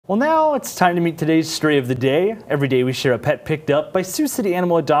Well, now it's time to meet today's stray of the day. Every day we share a pet picked up by Sioux City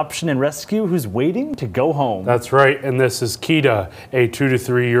Animal Adoption and Rescue who's waiting to go home. That's right, and this is Kida, a 2 to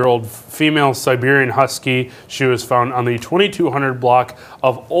 3 year old female Siberian Husky. She was found on the 2200 block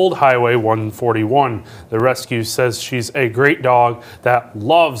of Old Highway 141. The rescue says she's a great dog that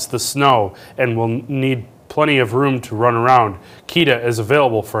loves the snow and will need plenty of room to run around. Kida is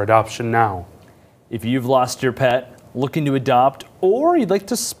available for adoption now. If you've lost your pet, looking to adopt, or you'd like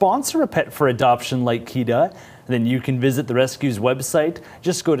to sponsor a pet for adoption like Kida, then you can visit the rescue's website.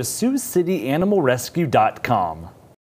 Just go to SiouxCityAnimalRescue.com.